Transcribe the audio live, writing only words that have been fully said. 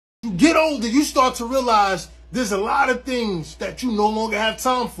you get older, you start to realize there's a lot of things that you no longer have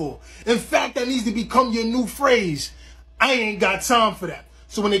time for. In fact, that needs to become your new phrase. I ain't got time for that.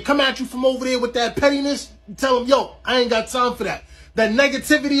 So when they come at you from over there with that pettiness, tell them, yo, I ain't got time for that. That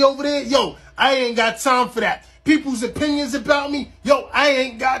negativity over there, yo, I ain't got time for that. People's opinions about me, yo, I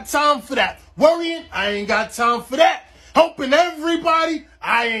ain't got time for that. Worrying, I ain't got time for that. Helping everybody,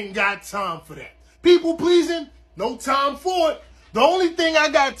 I ain't got time for that. People pleasing, no time for it. The only thing I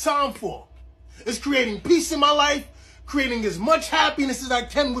got time for is creating peace in my life, creating as much happiness as I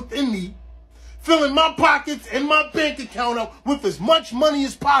can within me, filling my pockets and my bank account up with as much money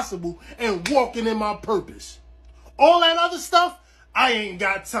as possible, and walking in my purpose. All that other stuff, I ain't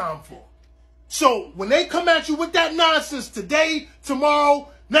got time for. So when they come at you with that nonsense today, tomorrow,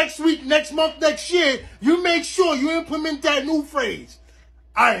 next week, next month, next year, you make sure you implement that new phrase.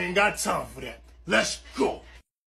 I ain't got time for that. Let's go.